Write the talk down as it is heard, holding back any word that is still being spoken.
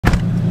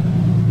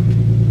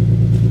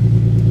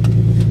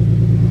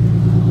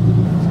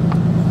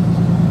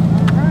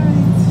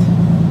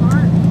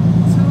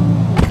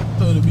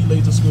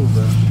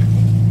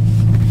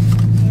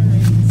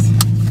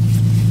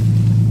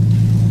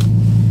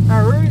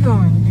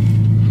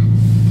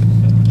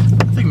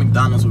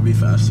be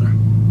faster.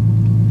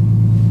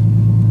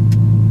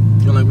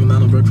 You don't like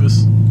McDonald's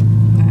breakfast?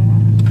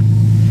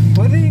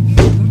 What do you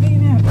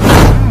have?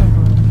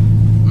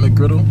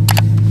 McGriddle?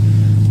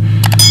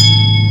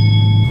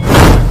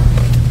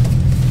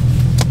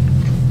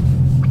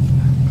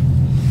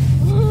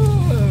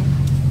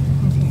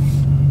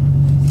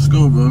 Let's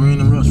go, bro. We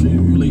ain't in a rush.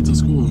 You late to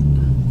school.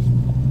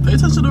 Pay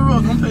attention to the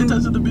road. Don't pay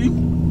attention to the beat.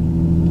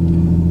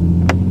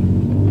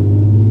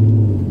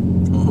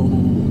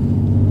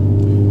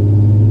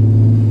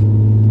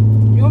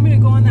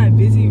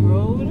 Busy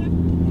road.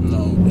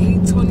 No.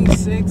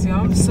 8:26. Yo,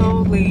 I'm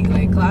so late.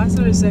 Like class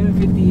started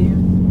 7:50.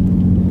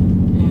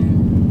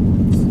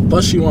 And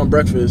Plus, you want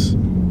breakfast.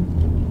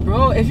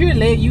 bro, if you're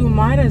late, you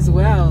might as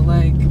well.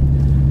 Like,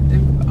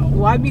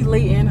 why be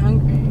late and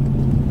hungry?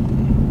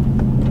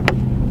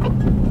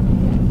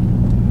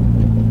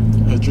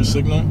 Hit your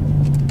signal.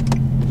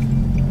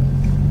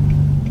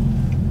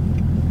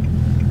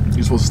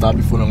 You're supposed to stop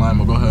before the line,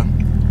 but go ahead.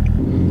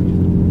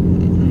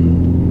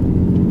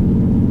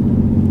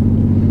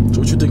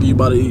 What you think you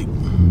about to eat?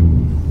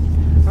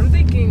 I'm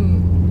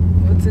thinking,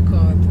 what's it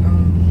called?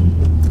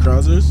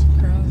 Krausers?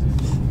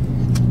 Krausers.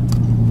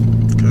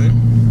 Okay.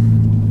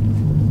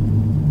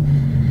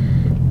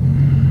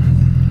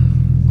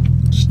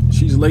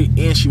 She's late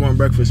and she want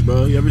breakfast,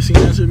 bro. You ever seen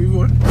that shit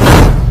before?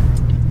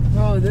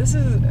 Bro, this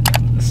is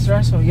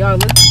stressful. Y'all,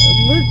 look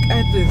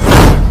at this.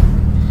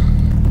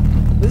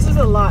 This is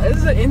a lot. This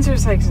is an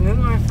intersection. This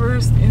is my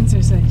first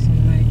intersection.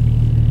 Like,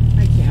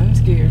 I can't. I'm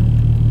scared.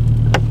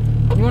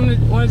 You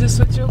wanna just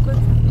switch real quick?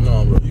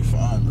 No, bro, you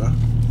fine, bro.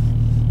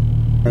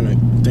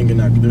 I'm thinking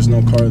that there's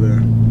no car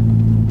there.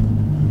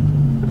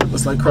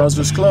 Looks like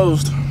Krausers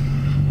closed.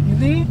 You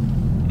think?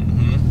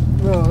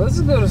 Bro,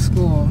 let's go to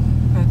school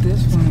at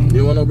this point.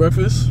 You want no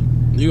breakfast?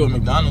 You go to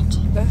McDonald's.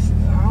 I don't.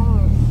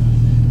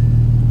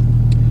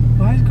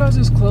 Why is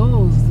Krausers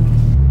closed?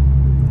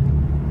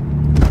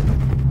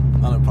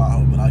 Not a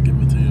pothole, but I'll give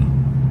it to you.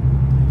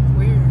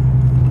 Where?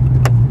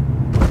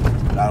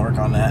 Gotta work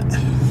on that.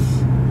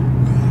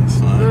 It's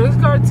fine. Bro, this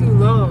car too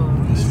low.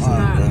 It's fine,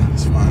 not. bro.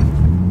 It's fine.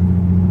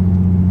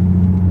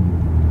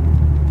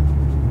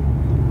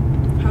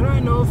 How do I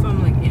know if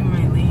I'm like in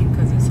my lane?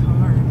 Because it's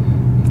hard.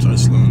 Try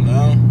slowing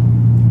down.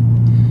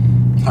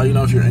 How you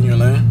know if you're in your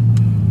lane?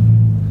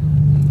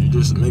 You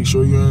just make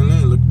sure you're in the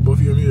lane. Look at both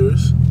of your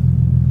mirrors.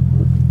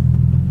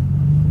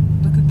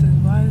 Look at the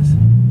wise.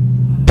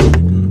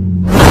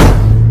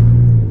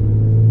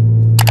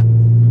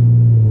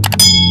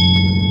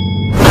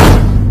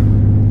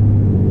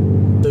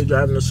 They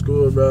driving to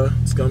school, bro.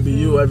 It's gonna be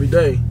you every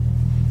day.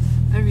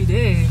 Every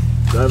day.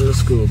 Driving to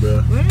school,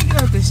 bro. Let me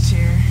get out this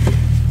chair.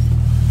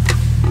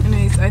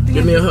 Anyways, I think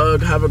Give me a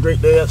hug. Have a great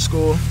day at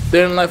school.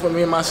 Day in life with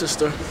me and my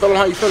sister. Tell them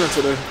how you feeling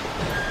today.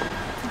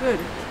 Good.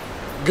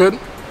 Good?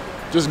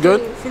 Just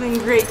good? Feeling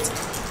great.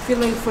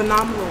 Feeling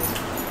phenomenal.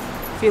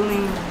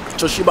 Feeling.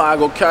 So she about to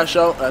go cash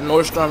out at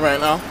Nordstrom right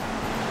now.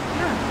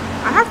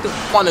 Yeah, I have to.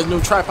 I'm on this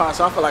new tripod,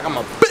 so I feel like I'm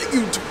a big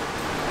YouTuber.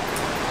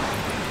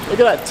 Look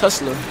at that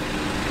Tesla.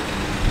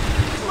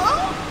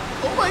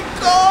 Oh my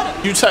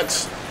God. You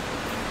text.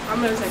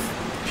 I'm gonna say.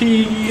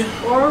 P.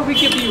 Or we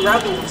could be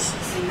rebels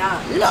and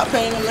not. You're not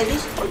paying them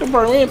niggas. Fuck the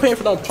park. We ain't paying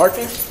for no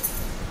parking.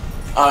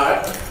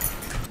 Alright.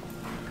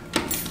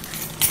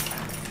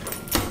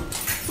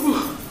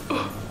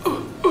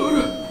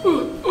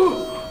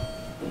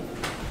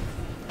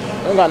 I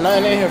don't got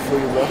nothing in here for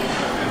you, bro.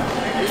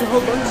 There's a whole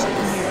bunch of shit in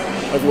here.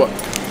 Like what?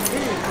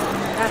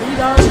 Got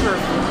 $80 for a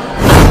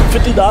glove.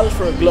 $50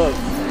 for a glove.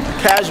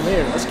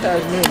 Cashmere. That's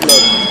cashmere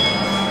glove.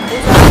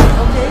 Is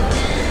that okay?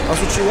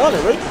 That's what you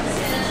wanted, right?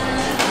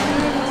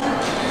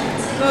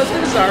 No, it's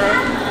good Zara.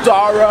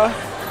 Zara.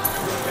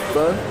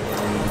 Bro.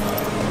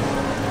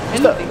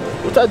 Anything.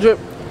 What's that drip?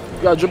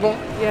 You got drip on?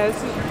 Yeah, this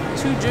is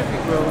too drippy,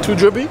 bro. Too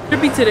drippy?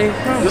 Drippy today.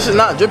 This is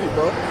not drippy,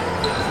 bro.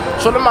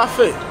 Show them my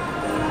fit.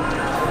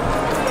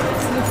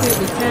 Look at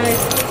the tag.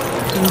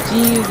 Some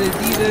jeans,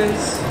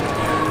 Adidas.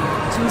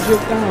 Too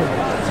dripped out.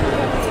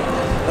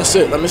 That's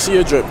it. Let me see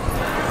your drip.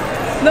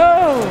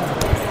 No!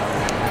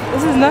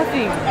 This is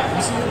nothing.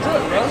 This is your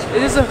drip, bro.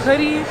 It is a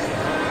hoodie,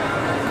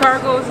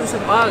 cargos, and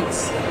some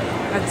Uggs.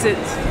 That's it.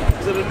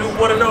 To the new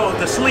one of those,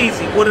 the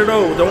sleazy, one of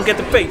those. Don't get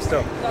the face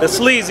though. The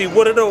sleazy,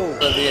 one of those.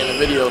 Be in the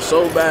video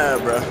so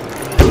bad, bro.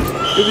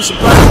 You'll be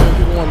surprised when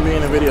people want to be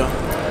in the video.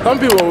 Some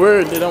people are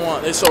weird. They don't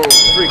want. They so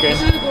freaking. You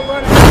should go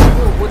run and ask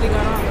people what they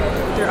got on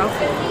with their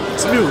outfit.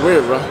 Some people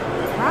weird, bro.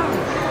 Wow.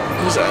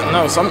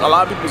 No, a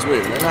lot of people's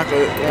weird. They're not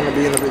gonna want to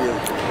be in the video.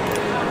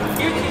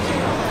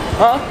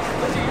 Huh?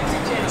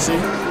 See?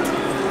 I'm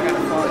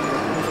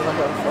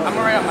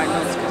gonna write out my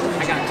notes because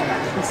I got you.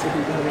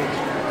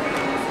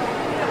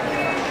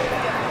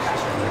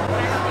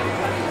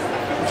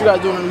 What you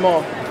guys doing in the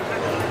mall?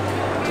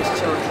 Just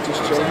chilling.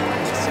 Just chilling.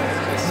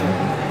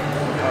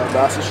 Alright,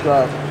 bye.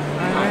 Subscribe.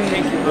 Alright.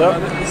 Thank you.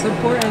 Yep.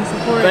 Support.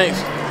 Thanks.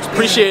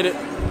 Appreciate it.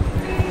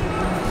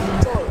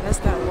 That's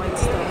that white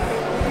stuff.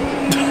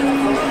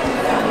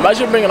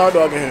 Imagine bringing our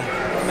dog in here.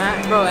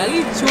 Matt, bro, at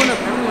least chewing up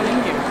everyone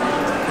in here.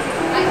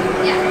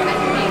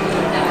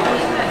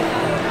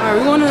 Alright,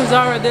 Alright, we're going to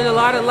Zara. There's a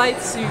lot of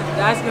lights, so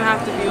that's gonna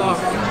have to be off.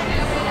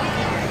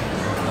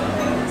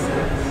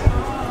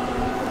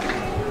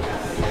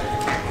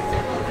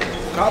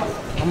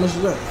 How much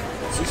is that?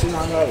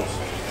 $69.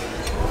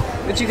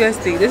 What you guys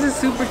think? This is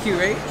super cute,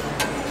 right?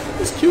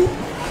 It's cute.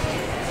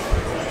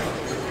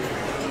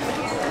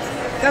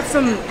 Got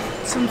some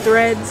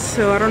threads,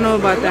 so I don't know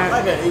about that.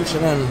 I got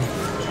H&M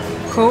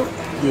Coat.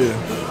 Yeah.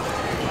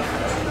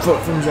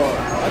 From Zara.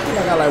 I think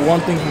I got like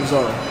one thing from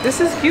Zara. This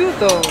is cute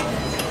though.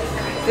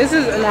 This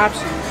is an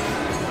option.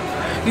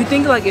 You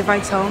think like if I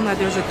tell them that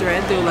there's a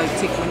thread, they'll like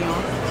take money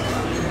off?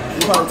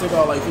 You probably take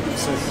out like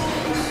 50%.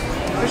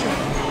 For sure.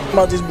 How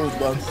about these boots,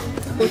 bud?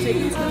 We'll take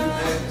it.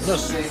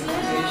 Just.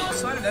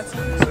 Sweater, that's a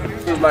good sweater.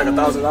 It's like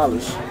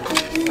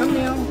 $1,000. Come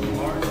here.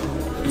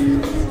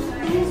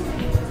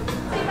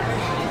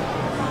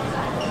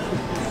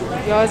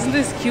 Yo, isn't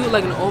this cute?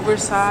 Like an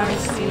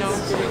oversized, you know,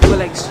 with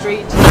like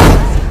straight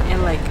jeans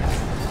and like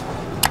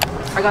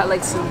I got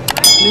like some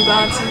New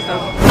Balances.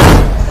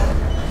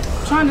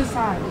 I'm trying to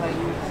decide, like,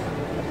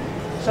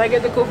 should I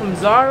get the coat from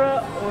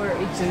Zara or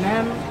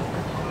H&M?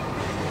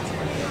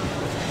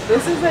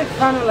 This is like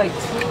kind of like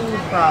too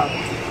proud.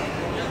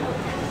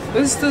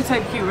 This is still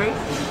type cute, right?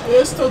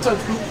 Yeah, it's still type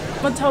cute.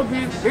 I'm gonna tell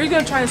people, we're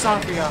gonna try this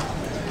on for y'all.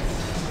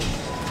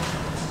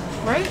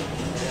 Right?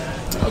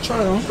 I'll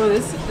try it on. Bro,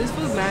 this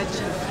feels mad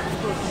cheap.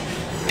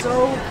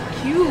 So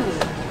cute.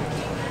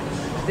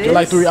 Get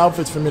like 3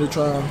 outfits for me to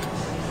try on.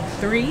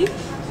 3?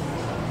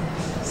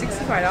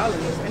 $65.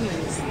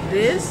 Anyways,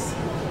 this,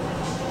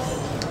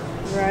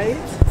 right?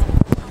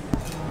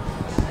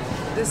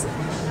 This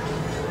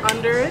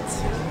under it.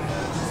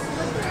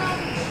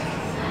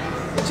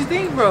 What you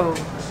think, bro?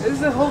 This is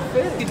the whole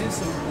fit. You could do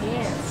some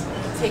pants,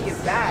 take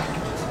it back.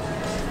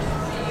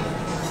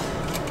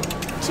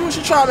 See what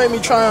you trying to make me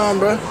try on,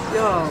 bro.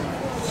 Yo,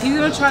 he's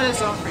gonna try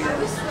this on for you.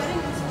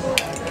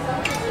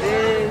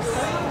 This.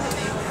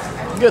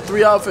 You get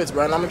 3 outfits,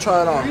 bro, and I'm gonna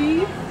try it on.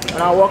 3?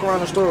 And I'll walk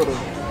around the store with them.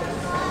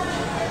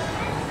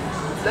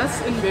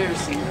 That's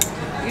embarrassing.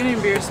 You're gonna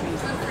embarrass me.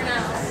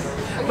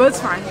 But it's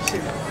fine,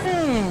 too.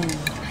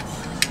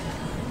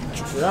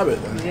 Grab it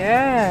then.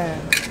 Yeah.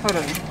 Hold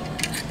on.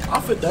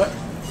 I'll fit that.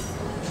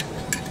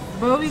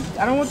 But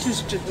I don't want you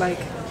to like.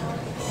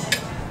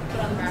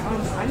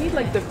 I need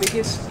like the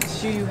biggest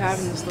shoe you have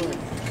in the store.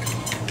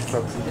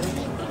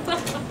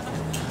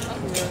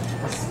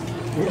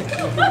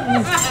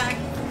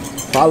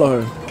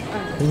 Follow her.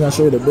 He's gonna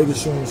show you the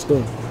biggest shoe in the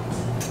store.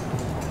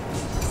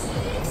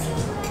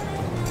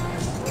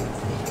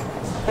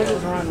 I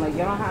just run like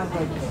y'all don't have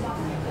like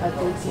a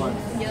 13.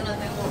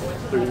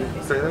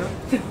 Say that?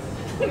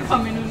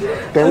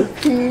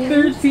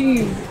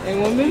 13 and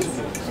women's.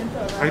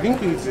 I think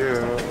we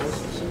do.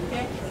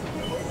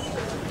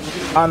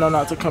 I know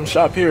not to come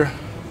shop here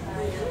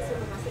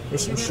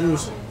with some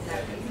shoes.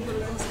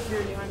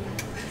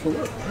 For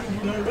what?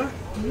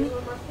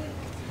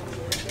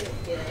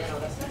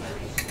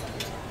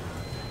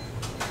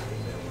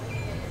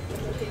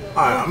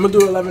 Alright, I'm gonna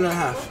do 11 and a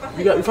half.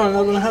 You found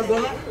 11 and a half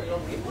down there?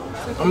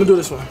 I'm gonna do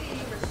this one.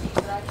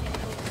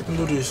 I'm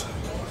gonna do these.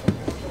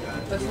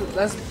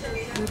 That's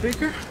the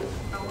bigger.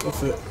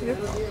 That's it.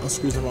 I'll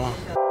squeeze them on.